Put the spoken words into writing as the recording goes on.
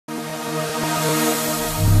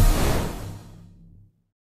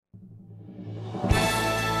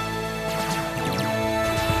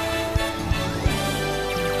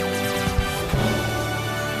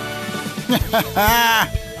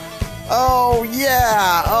Oh,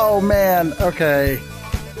 yeah. Oh, man. Okay.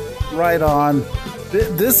 Right on.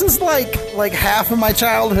 This is like half of my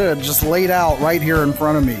childhood just laid out right here in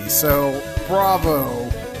front of me. So, bravo,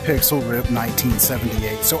 Pixel Rip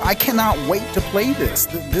 1978. So, I cannot wait to play this.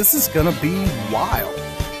 This is going to be wild.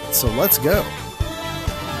 So, let's go.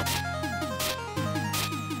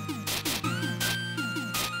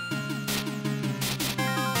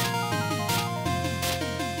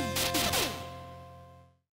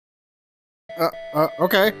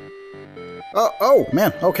 Okay. Oh,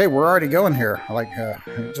 man. Okay, we're already going here.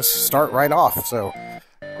 Just start right off. So,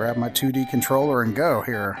 grab my 2D controller and go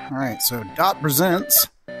here. All right, so Dot presents...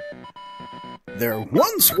 There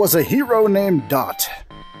once was a hero named Dot.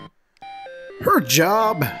 Her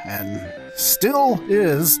job, and still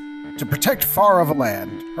is, to protect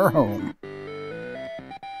Far-Over-Land, her home.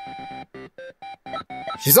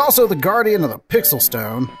 She's also the guardian of the Pixel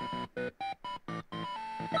Stone,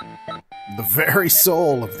 the very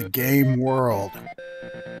soul of the game world.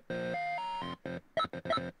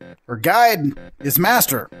 Her guide is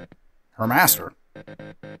Master, her master.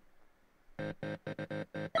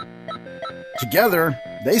 Together,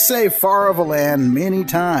 they saved Far-Over-Land many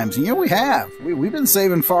times. You know, we have. We've been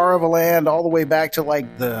saving Far-Over-Land all the way back to,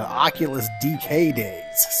 like, the Oculus DK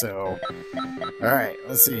days. So, alright,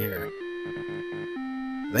 let's see here.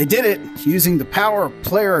 They did it using the power of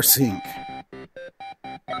Player Sync.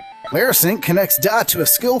 Player Sync connects Dot to a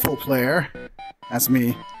skillful player. That's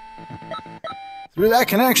me. Through that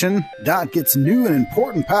connection, Dot gets new and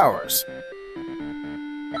important powers.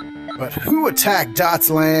 But who attacked Dot's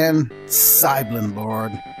land? Cyblin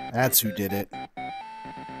Lord. That's who did it.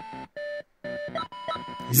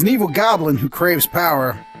 He's an evil goblin who craves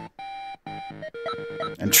power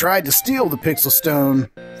and tried to steal the Pixel Stone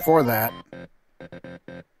for that.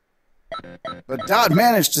 But Dot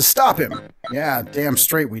managed to stop him. Yeah, damn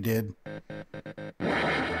straight we did.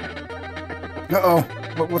 Uh-oh.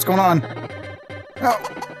 What's going on? Oh.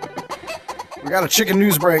 We got a chicken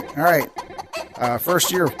news break. All right.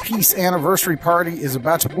 First year of peace anniversary party is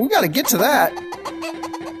about to... We got to get to that.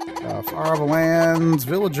 Far-Over-Land's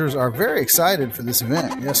villagers are very excited for this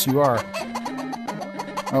event. Yes, you are.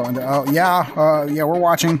 Yeah, we're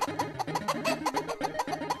watching.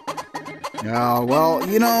 Yeah, well,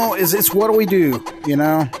 you know, it's what do we do, you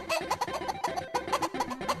know?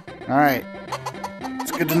 All right.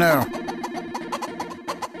 It's good to know.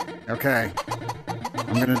 Okay.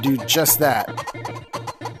 I'm going to do just that.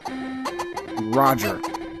 Roger.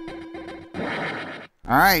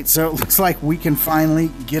 Alright, so it looks like we can finally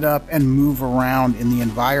get up and move around in the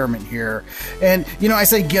environment here. And, you know, I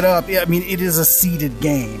say get up, I mean, it is a seated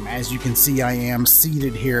game. As you can see, I am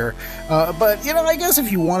seated here. But, you know, I guess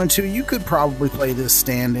if you wanted to, you could probably play this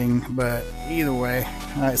standing. But either way,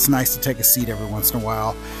 it's nice to take a seat every once in a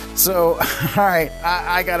while. So, alright,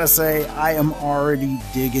 I gotta say, I am already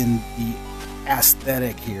digging the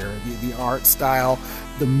aesthetic here, the art style.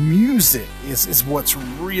 The music is what's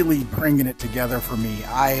really bringing it together for me.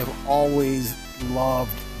 I have always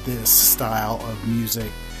loved this style of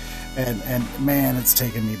music, and man, it's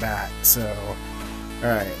taken me back. So, all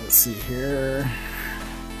right, let's see here.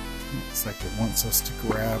 Looks like it wants us to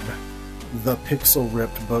grab the Pixel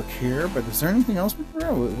Ripped book here, but is there anything else we can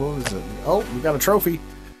grab? What was it? Oh, we got a trophy.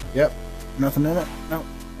 Yep, nothing in it. No.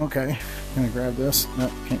 Okay, can I grab this?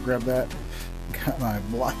 No, can't grab that. Got my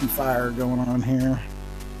blocky fire going on here.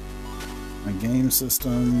 My game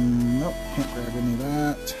system, nope, can't grab any of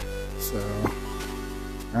that. So,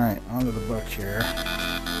 alright, onto the book here.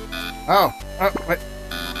 Oh, wait.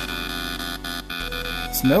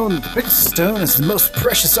 It's known that the Pixel Stone is the most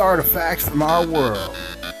precious artifact from our world.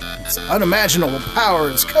 Its unimaginable power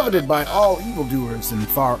is coveted by all evildoers in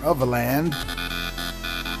Far-Over-Land.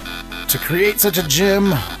 To create such a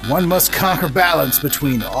gem, one must conquer balance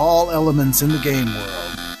between all elements in the game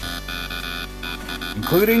world,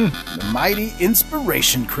 including the mighty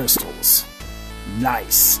inspiration crystals.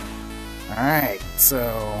 Nice. Alright,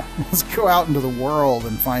 so let's go out into the world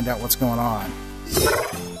and find out what's going on.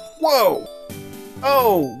 Whoa!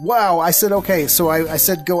 Oh, wow, I said okay, so I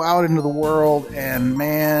said go out into the world, and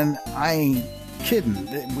man, I ain't kidding.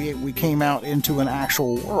 We came out into an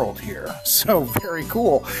actual world here. So very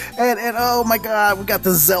cool. And oh my god, we got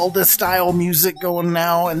the Zelda style music going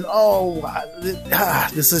now, and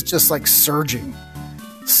this is just like surging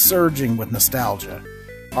with nostalgia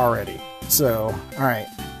already. So, alright.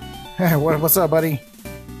 Hey, what's up, buddy?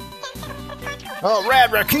 Oh,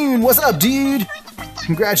 Rad Raccoon, what's up, dude?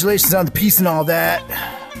 Congratulations on the peace and all that.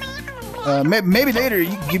 Maybe later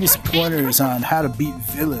you can give me some pointers on how to beat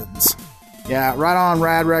villains. Yeah, right on,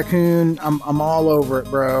 Rad Raccoon. I'm all over it,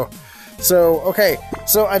 bro. So, okay.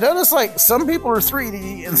 So I noticed like some people are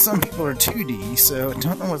 3D and some people are 2D. So I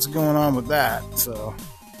don't know what's going on with that. So,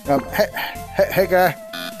 hey guy.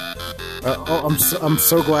 I'm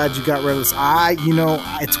so glad you got rid of this.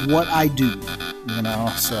 It's what I do.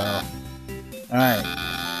 So. All right.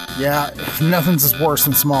 Yeah, nothing's worse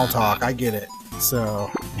than small talk. I get it.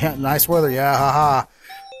 So, yeah, nice weather. Yeah, haha.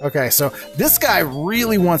 Okay, so this guy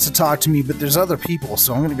really wants to talk to me, but there's other people,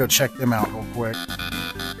 so I'm going to go check them out real quick.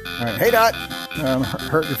 All right, hey, Dot.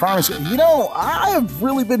 Hurt your farming. I have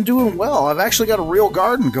really been doing well. I've actually got a real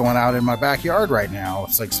garden going out in my backyard right now.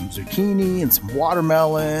 It's like some zucchini and some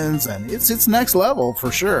watermelons, and it's next level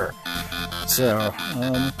for sure. So,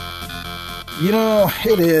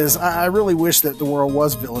 it is. I really wish that the world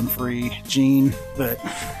was villain-free, Gene, but,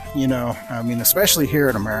 especially here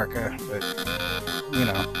in America, but,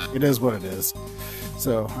 it is what it is.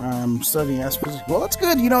 So, I'm studying astrophysics. Well, that's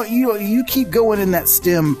good. You keep going in that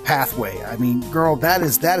STEM pathway. I mean, girl, that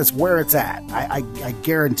is where it's at. I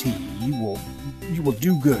guarantee you will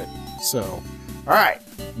do good. So, all right,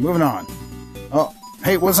 moving on. Oh,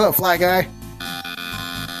 hey, what's up, fly guy?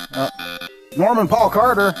 Norman Paul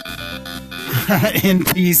Carter.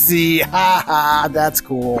 NPC. Ha ha, that's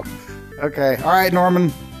cool. Okay, all right,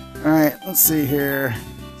 Norman. All right, let's see here.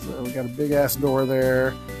 So we got a big ass door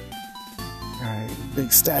there. All right,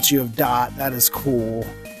 big statue of Dot. That is cool.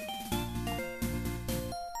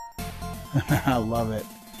 I love it.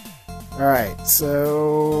 All right,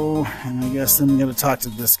 so I guess I'm gonna talk to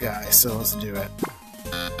this guy. So let's do it.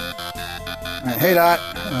 All right, hey Dot,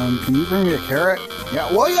 can you bring me a carrot?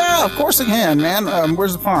 Yeah, well, yeah, of course I can, man.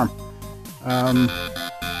 Where's the farm?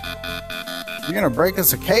 You're gonna break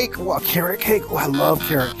us a cake? Well, a carrot cake? Oh, I love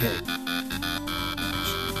carrot cake.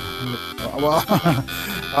 Well,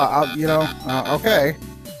 okay.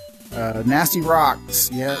 Nasty rocks.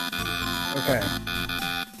 Yeah. Okay.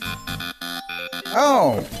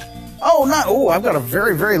 Oh, I've got a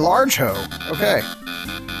very, very large hoe. Okay.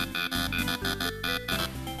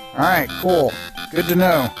 Alright, cool. Good to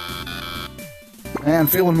know. Man,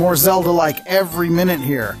 feeling more Zelda-like every minute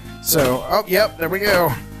here. So, oh, yep, there we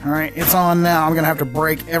go. Alright, it's on now. I'm gonna have to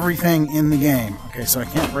break everything in the game. Okay, so I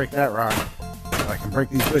can't break that rock. But I can break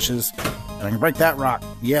these bushes. And I can break that rock.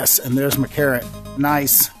 Yes, and there's my carrot.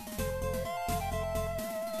 Nice.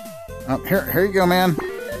 Oh, here you go, man.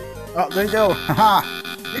 Oh, there you go. Haha.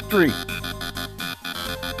 Victory.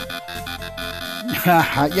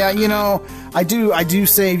 Yeah, I do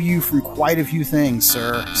save you from quite a few things,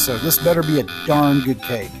 sir. So this better be a darn good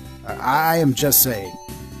cake. I am just saying.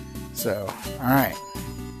 So, alright.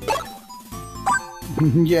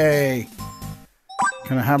 Yay.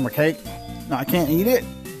 Can I have my cake? No, I can't eat it.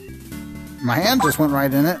 My hand just went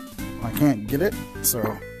right in it. I can't get it, so...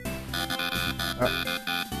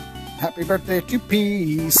 happy birthday to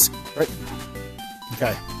Peace! Right.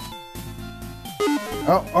 Okay.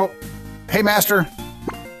 Oh. Hey, Master!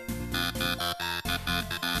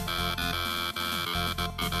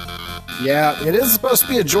 Yeah, it is supposed to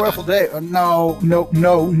be a joyful day. No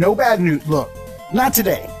bad news. Look, not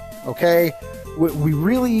today, okay? We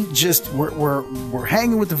really just, we're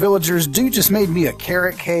hanging with the villagers. Dude just made me a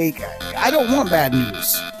carrot cake. I don't want bad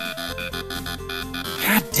news.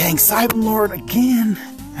 God dang, Cyber Lord again.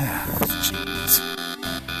 Jeez.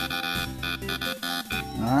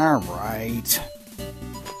 All right.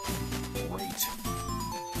 Great.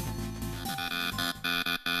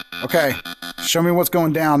 Okay, show me what's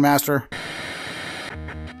going down, Master.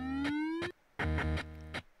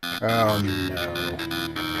 Oh no.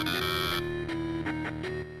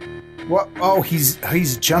 What? Oh, he's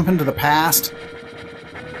jumping to the past?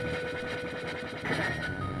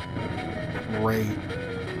 Great.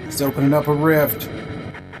 He's opening up a rift.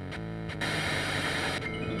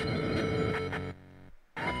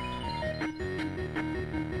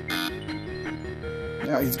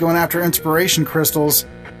 Yeah, he's going after inspiration crystals.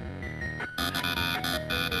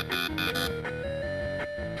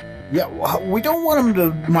 Yeah, we don't want him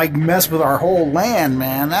to, like, mess with our whole land,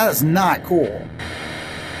 man. That is not cool.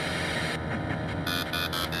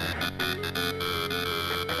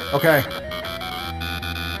 Okay.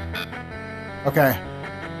 Okay.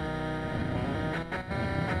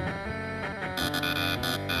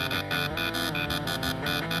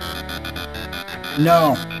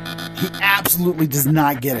 No. He absolutely does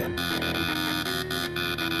not get it.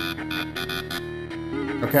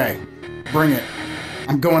 Okay. Bring it.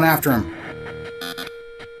 I'm going after him.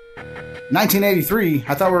 1983?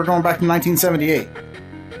 I thought we were going back to 1978.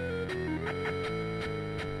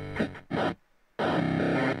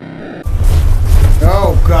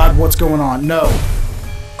 Oh, God, what's going on? No.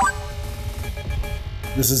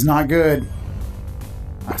 This is not good.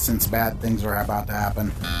 I sense bad things are about to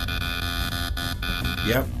happen.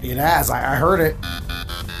 Yep, it has. I heard it.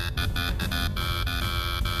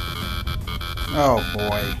 Oh,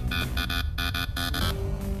 boy.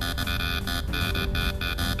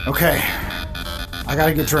 Okay. I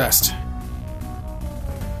gotta get dressed.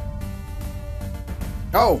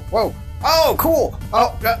 Oh, whoa. Oh, cool.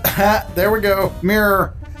 Oh, there we go.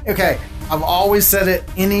 Mirror. Okay. I've always said it,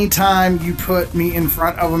 anytime you put me in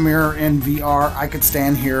front of a mirror in VR, I could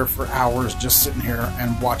stand here for hours just sitting here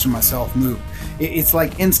and watching myself move. It's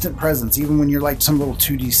like instant presence, even when you're like some little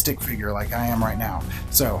 2D stick figure like I am right now.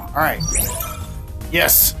 So, all right.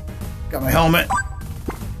 Yes. Got my helmet.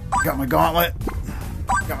 Got my gauntlet.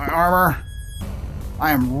 Got my armor.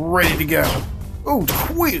 I am ready to go. Ooh,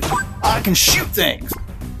 sweet. I can shoot things.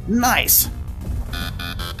 Nice.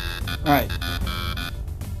 All right.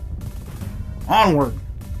 Onward.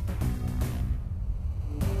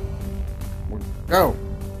 Go.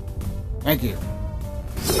 Thank you.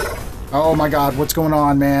 Oh my god, what's going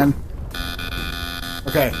on, man?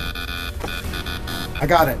 Okay. I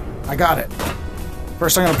got it. I got it.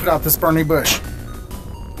 First I'm gonna put out this burning bush.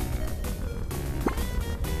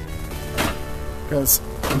 Because,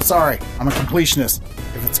 I'm sorry, I'm a completionist.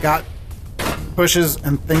 If it's got bushes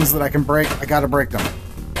and things that I can break, I gotta break them.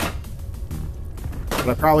 But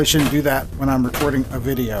I probably shouldn't do that when I'm recording a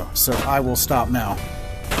video, so I will stop now.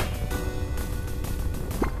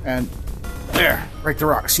 And there, break the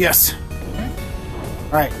rocks, yes.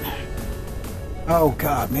 Alright. Oh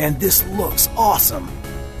god, man, this looks awesome.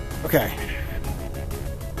 Okay.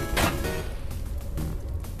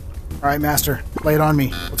 Alright, master, lay it on me.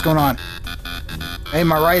 What's going on? Aim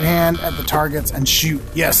my right hand at the targets and shoot.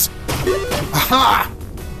 Yes. Aha!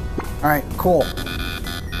 Alright, cool.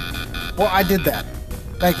 Well, I did that.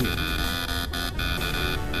 Thank you.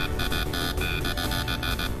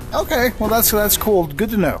 Okay, well that's cool. Good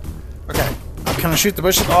to know. Okay, can I shoot the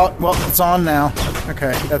bushes? Oh, well, it's on now.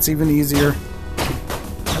 Okay, that's even easier.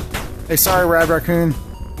 Hey, sorry, Rad Raccoon.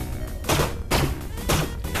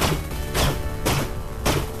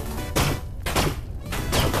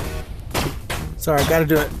 Sorry, I gotta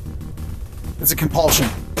do it. It's a compulsion.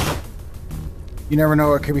 You never know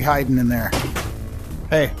what could be hiding in there.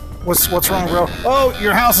 Hey, what's wrong, bro? Oh,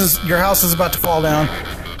 your house is about to fall down.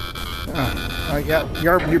 Yeah,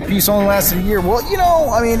 your piece only lasted a year. Well, you know,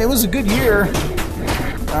 I mean, it was a good year.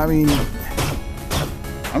 I mean,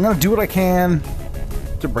 I'm gonna do what I can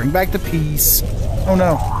to bring back the peace. Oh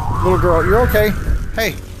no, little girl, you're okay.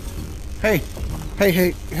 Hey, hey, hey,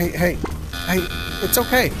 hey, hey, hey, hey, it's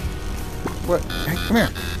okay. What? Hey, come here.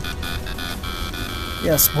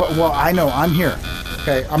 Yes. Well, I know. I'm here.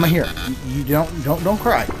 Okay, I'm here. You don't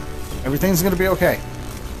cry. Everything's gonna be okay.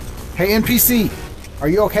 Hey, NPC, are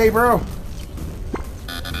you okay, bro?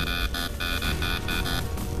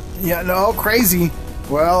 Yeah. No, crazy.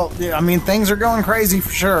 Well, yeah, I mean, things are going crazy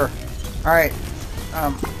for sure. All right.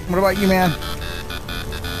 What about you, man?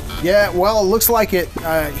 Yeah. Well, it looks like it.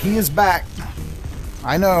 He is back.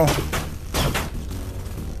 I know.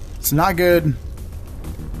 It's not good.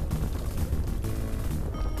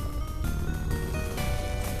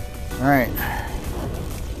 All right.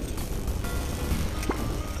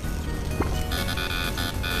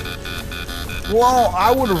 Well,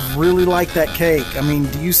 I would have really liked that cake. I mean,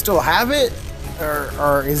 do you still have it?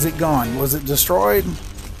 Or is it gone? Was it destroyed?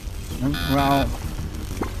 Well,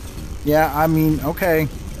 yeah, I mean, okay.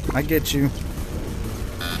 I get you.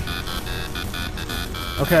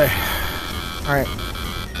 Okay. All right.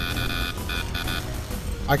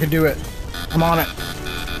 I can do it. I'm on it.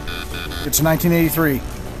 It's 1983.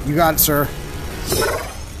 You got it, sir.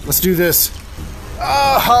 Let's do this.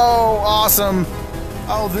 Oh, awesome.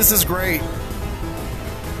 Oh, this is great.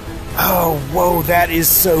 Oh, whoa, that is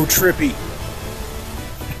so trippy.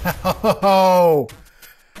 Oh,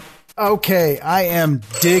 okay, I am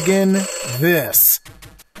digging this.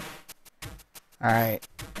 All right.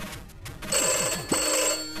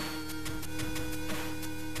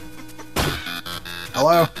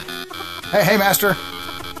 Hello? Hey, master.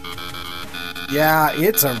 Yeah,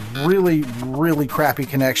 it's a really, really crappy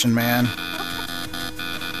connection, man.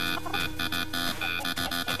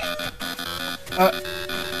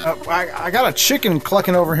 I got a chicken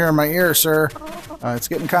clucking over here in my ear, sir. It's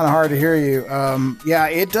getting kind of hard to hear you. Yeah,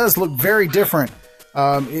 it does look very different.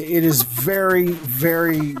 It is very,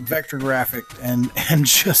 very vector graphic and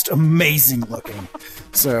just amazing looking.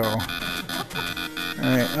 So, all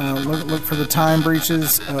right, look for the time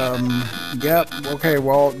breaches. Yep. Okay.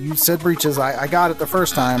 Well, you said breaches. I got it the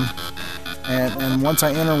first time, and once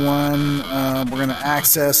I enter one, we're gonna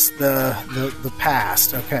access the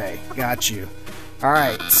past. Okay, got you. All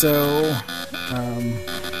right, so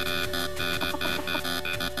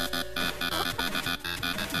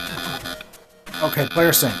okay,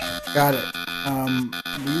 player sync. Got it.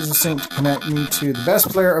 We use the sync to connect me to the best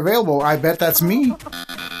player available. I bet that's me. You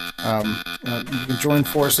can join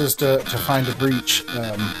forces to find a breach.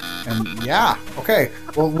 And yeah, okay.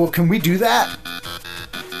 Well, can we do that?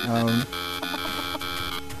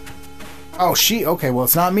 Oh, okay, well,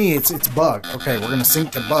 it's not me. It's Bug. Okay, we're gonna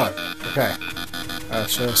sync to Bug. Okay.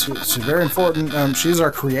 So she's very important. She's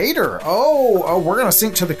our creator. Oh, we're gonna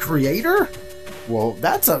sync to the creator. Well,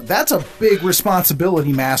 that's a big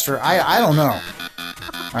responsibility, Master. I don't know.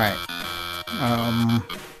 All right.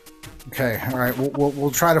 Okay. All right.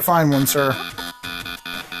 We'll try to find one, sir.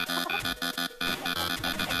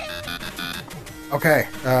 Okay.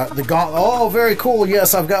 The gauntlet. Oh, very cool.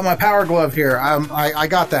 Yes, I've got my power glove here. I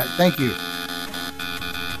got that. Thank you.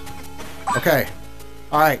 Okay.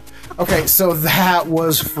 All right. Okay. So that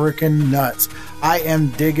was freaking nuts. I am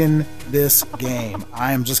digging this game.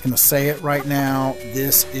 I am just going to say it right now.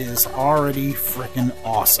 This is already freaking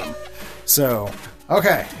awesome. So,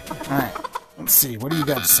 okay. All right. Let's see. What do you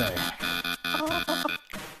got to say?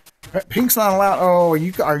 Pink's not allowed. Oh,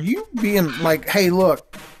 are you being like, hey,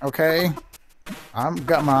 look, okay? I've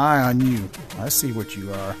got my eye on you. I see what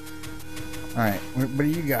you are. All right. What do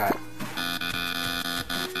you got?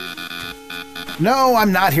 No,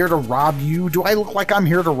 I'm not here to rob you. Do I look like I'm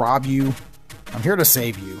here to rob you? I'm here to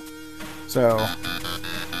save you. So.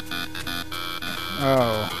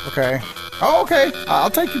 Oh, okay. Oh, okay. I'll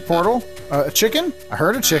take your portal. A chicken? I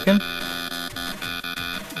heard a chicken.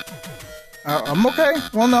 I'm okay.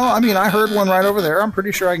 Well, no, I mean, I heard one right over there. I'm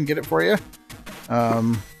pretty sure I can get it for you.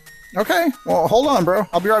 Okay. Well, hold on, bro.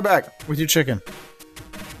 I'll be right back with your chicken.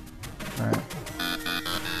 All right.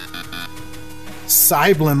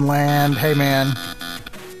 Cyblin land. Hey, man.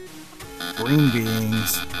 Green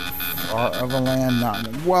beans. Of a land not...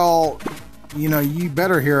 Well, you know, you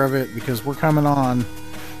better hear of it because we're coming on.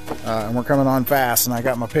 And we're coming on fast, and I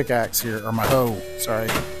got my pickaxe here. Or my hoe. Sorry.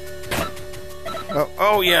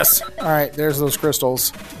 Oh, yes. All right, there's those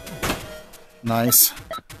crystals. Nice.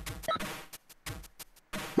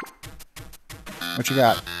 What you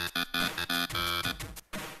got?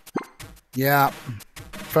 Yeah.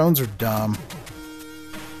 Phones are dumb.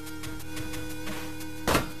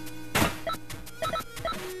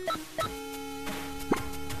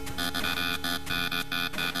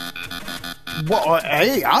 Well,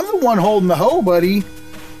 hey, I'm the one holding the hoe, buddy.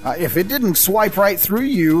 If it didn't swipe right through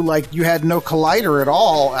you, like you had no collider at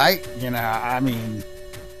all, I mean,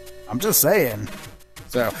 I'm just saying.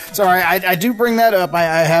 So, sorry, I do bring that up. I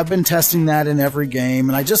have been testing that in every game,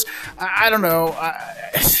 and I don't know.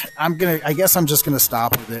 I guess I'm just gonna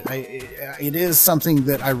stop with it. It is something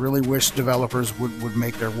that I really wish developers would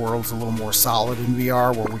make their worlds a little more solid in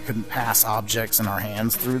VR, where we couldn't pass objects in our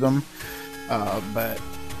hands through them. But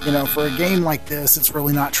you know, for a game like this, it's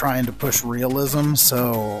really not trying to push realism,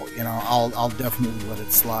 so, you know, I'll definitely let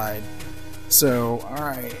it slide. So,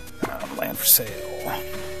 alright, land for sale.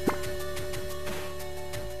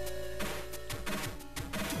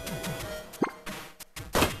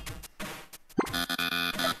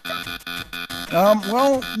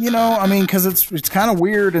 Well, you know, I mean, because it's kind of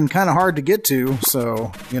weird and kind of hard to get to,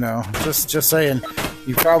 so, you know, just saying.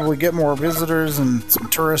 You probably get more visitors and some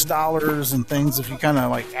tourist dollars and things if you kind of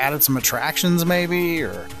like added some attractions, maybe,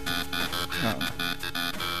 or.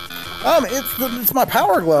 It's my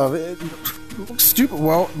power glove. It looks stupid.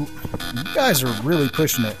 Well, you guys are really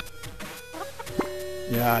pushing it.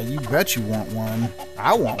 Yeah, you bet you want one.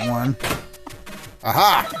 I want one.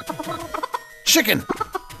 Aha! Chicken.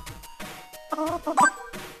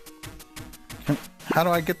 How do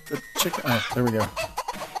I get the chicken? Oh, there we go.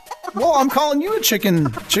 Well, I'm calling you a chicken.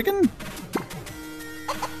 Chicken?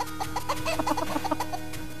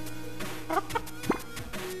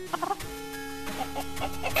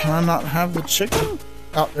 Can I not have the chicken?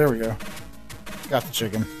 Oh, there we go. Got the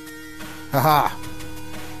chicken. Haha.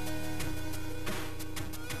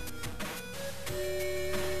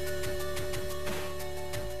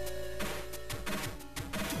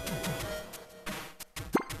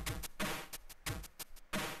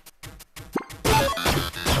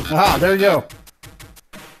 Ah, there you go.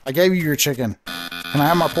 I gave you your chicken. Can I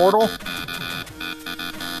have my portal?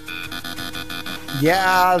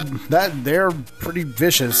 Yeah, they're pretty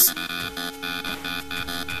vicious.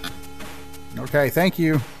 Okay, thank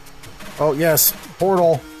you. Oh, yes,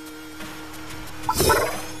 portal.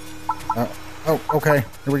 Oh, okay,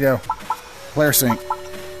 here we go. Player sync.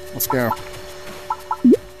 Let's go.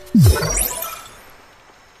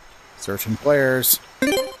 Searching players.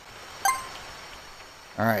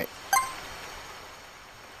 Alright.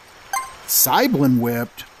 Cyblin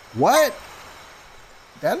whipped? What?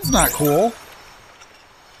 That is not cool.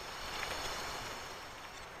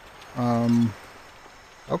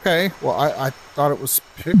 Okay. Well, I thought it was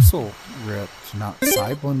pixel ripped, not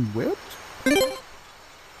Cyblin whipped.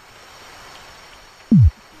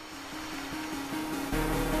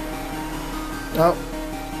 Oh.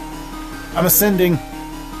 I'm ascending.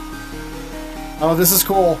 Oh, this is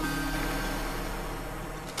cool.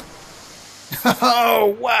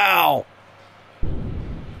 Oh, wow.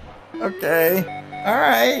 Okay. All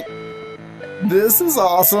right. This is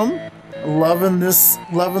awesome. Loving this.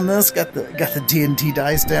 Loving this. Got the D&T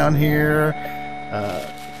dice down here.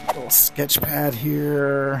 Little sketch pad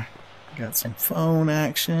here. Got some phone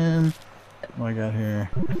action. What I got here?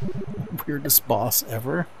 Weirdest boss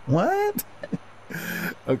ever. What?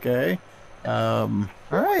 Okay. All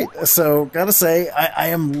right. So, gotta say, I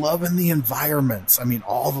am loving the environments. I mean,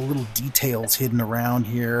 all the little details hidden around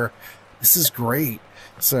here. This is great.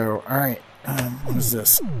 So, all right. What is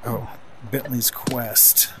this? Oh, Bentley's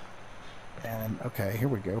Quest. And, okay, here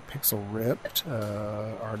we go. Pixel Ripped.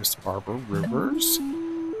 Artist Barbara Rivers.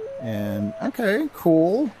 And, okay,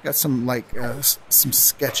 cool. Got some, like, some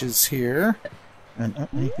sketches here. And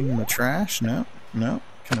anything in the trash? No. No.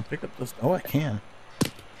 Can I pick up this? Oh, I can.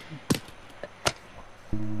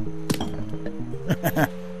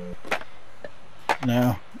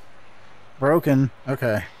 No. Broken.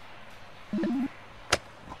 Okay.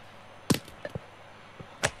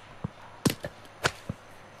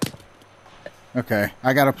 Okay.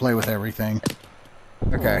 I gotta play with everything.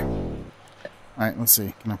 Okay. Alright, let's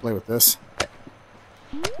see. Can I play with this?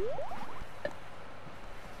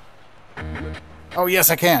 Oh, yes,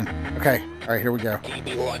 I can. Okay. Alright, here we go.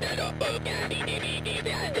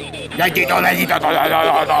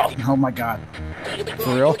 Oh my god.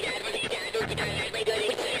 For real?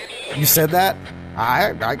 You said that?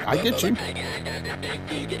 I get you.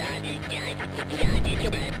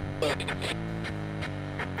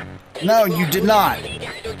 No, you did not.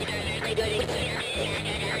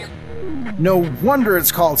 No wonder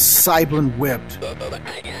it's called Cyblin Whipped.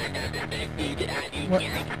 What?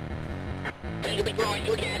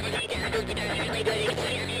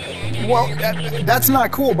 Well, that's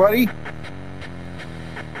not cool, buddy.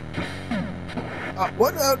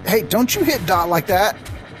 What? Hey, don't you hit dot like that.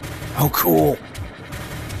 Oh, cool.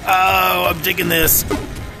 Oh, I'm digging this.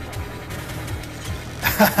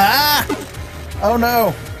 Oh,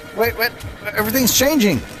 no. Wait. Everything's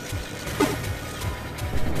changing.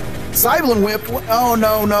 Cyblin whipped. Oh,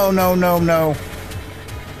 no.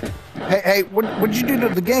 Hey, what'd you do to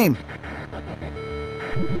the game?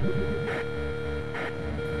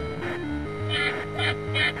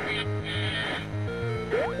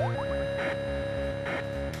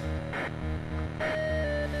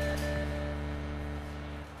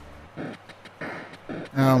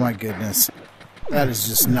 Oh my goodness. That is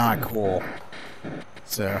just not cool.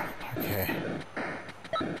 So, okay.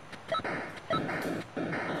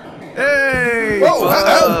 Hey! Whoa!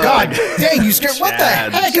 Oh God! Dang, you scared! What the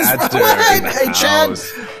heck is wrong? Hey, Chad!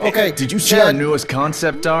 Okay, Did you see our newest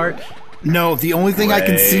concept art? No, the only thing I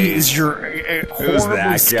can see is your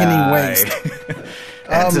horribly skinny waist.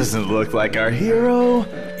 That doesn't look like our hero.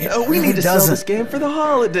 We need to sell this game for the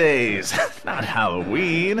holidays, not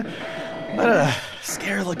Halloween.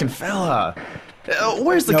 Scary-looking fella.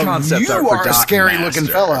 Where's the concept art for You are a scary-looking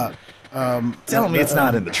fella. Tell me it's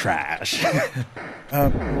not in the trash.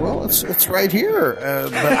 Well, it's right here.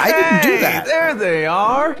 But I didn't do that. There they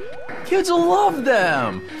are. Kids will love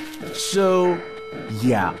them. So,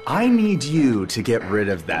 yeah, I need you to get rid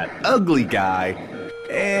of that ugly guy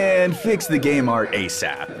and fix the game art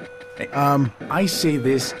ASAP. I say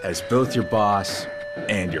this as both your boss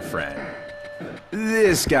and your friend.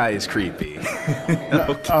 This guy is creepy.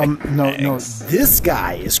 Okay, no, this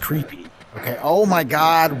guy is creepy. Okay, oh my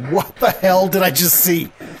God, what the hell did I just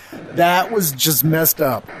see? That was just messed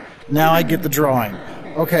up. Now I get the drawing.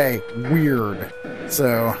 Okay, weird.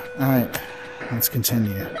 So, alright, let's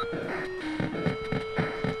continue.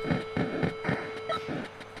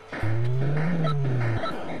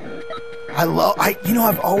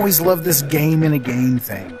 I've always loved this game in a game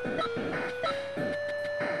thing.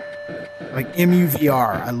 Like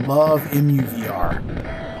MUVR. I love MUVR.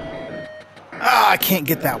 I can't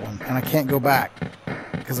get that one, and I can't go back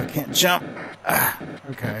because I can't jump.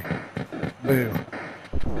 Okay. Boo.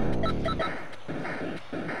 Okay.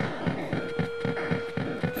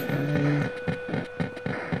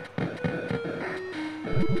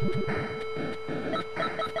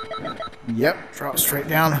 Yep, drop straight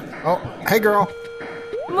down. Oh, hey girl.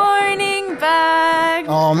 Morning, Bug.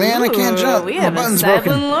 Oh man, I can't jump. We My have a button's Cyblin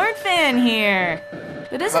broken. Lord fan here.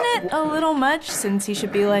 But isn't it a little much since he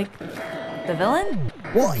should be like the villain?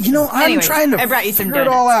 Well, you know, I'm trying to I brought you some figure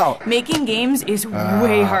donuts. it all out. Making games is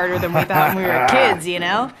way harder than we thought when we were kids, you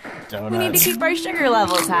know? Donuts. We need to keep our sugar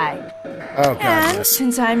levels high. Oh, God, And yes.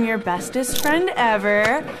 since I'm your bestest friend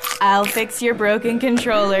ever, I'll fix your broken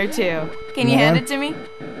controller too. Can you hand it to me?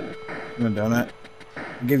 You want a donut?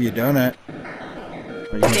 I'll give you a donut.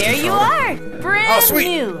 There you are! Brand sweet.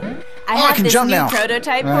 new! I I have can this jump new now.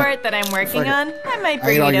 prototype port that I'm working on. I might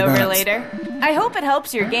bring ate all it your over donuts. later. I hope it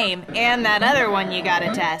helps your game and that other one you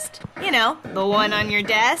gotta test. You know, the one on your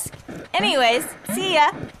desk. Anyways, see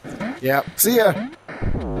ya! Yep. See ya.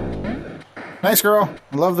 Nice girl.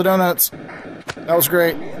 I love the donuts. That was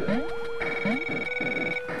great.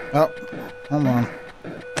 Oh, hold on.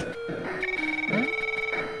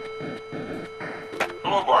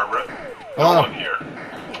 Hello, Barbara. Hello. Nolan here.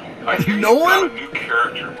 I hear you've Nolan? got a new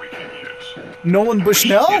character we can use. Nolan We should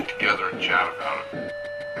Bushnell? get together and chat about it.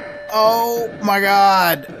 Oh my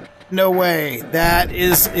God! No way. That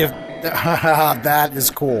is that is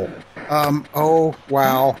cool. Oh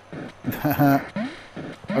wow.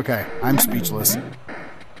 Okay, I'm speechless.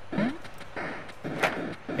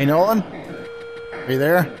 Hey Nolan, are you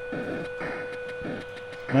there?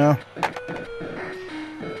 No.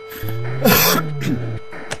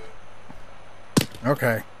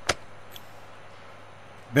 Okay.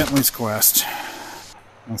 Bentley's Quest.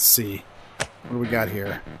 Let's see. What do we got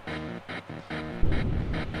here?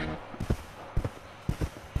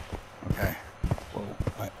 Okay.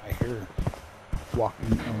 Whoa, I hear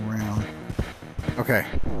walking around. Okay.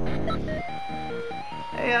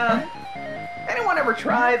 Hey, anyone ever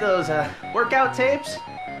try those workout tapes?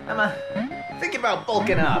 I'm thinking about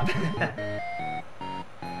bulking up.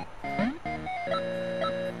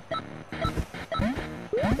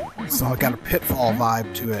 So I got a Pitfall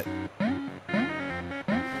vibe to it.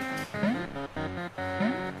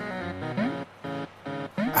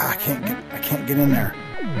 I can't get in there.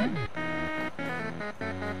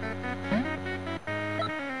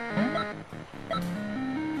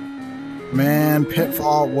 Man,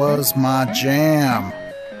 Pitfall was my jam.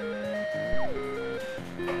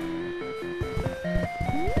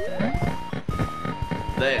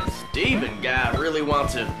 That Steven guy really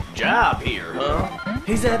wants a job here, huh?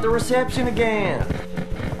 He's at the reception again.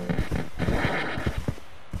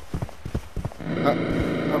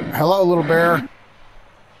 Hello, little bear.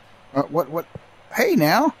 What? Hey,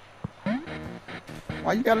 now.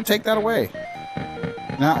 Why you gotta take that away?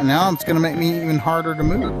 Now it's gonna make me even harder to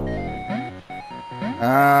move.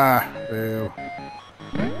 Ah, boo.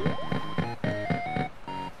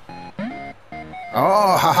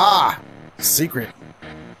 Oh, haha! Secret.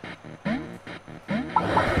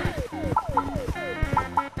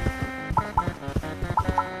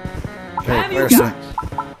 Okay, Have you where's guys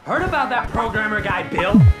the... heard about that programmer guy,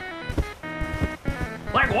 Bill?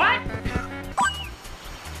 Like what?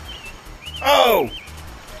 Oh!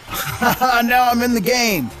 Now I'm in the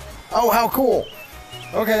game. Oh, how cool.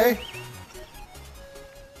 Okay.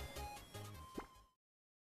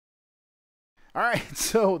 All right,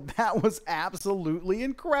 so that was absolutely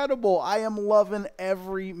incredible. I am loving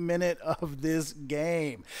every minute of this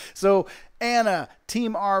game. So, Anna,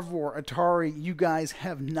 Team Arvor, Atari, you guys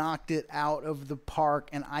have knocked it out of the park,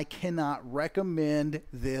 and I cannot recommend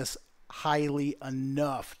this highly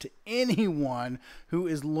enough to anyone who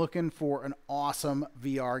is looking for an awesome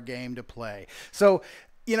VR game to play. So,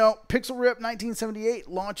 you know, Pixel Rip 1978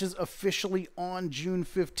 launches officially on June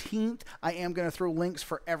 15th. I am going to throw links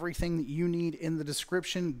for everything that you need in the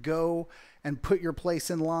description. Go and put your place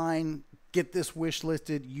in line. Get this wish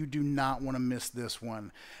listed. You do not want to miss this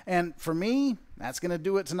one. And for me, that's going to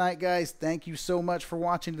do it tonight, guys. Thank you so much for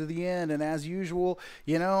watching to the end. And as usual,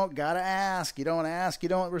 you know, got to ask. You don't ask, you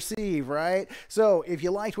don't receive, right? So if you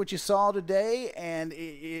liked what you saw today, and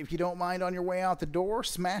if you don't mind on your way out the door,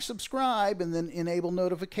 smash subscribe and then enable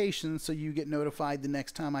notifications so you get notified the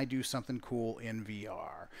next time I do something cool in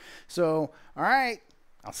VR. So, all right,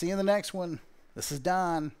 I'll see you in the next one. This is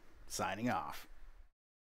Don, signing off.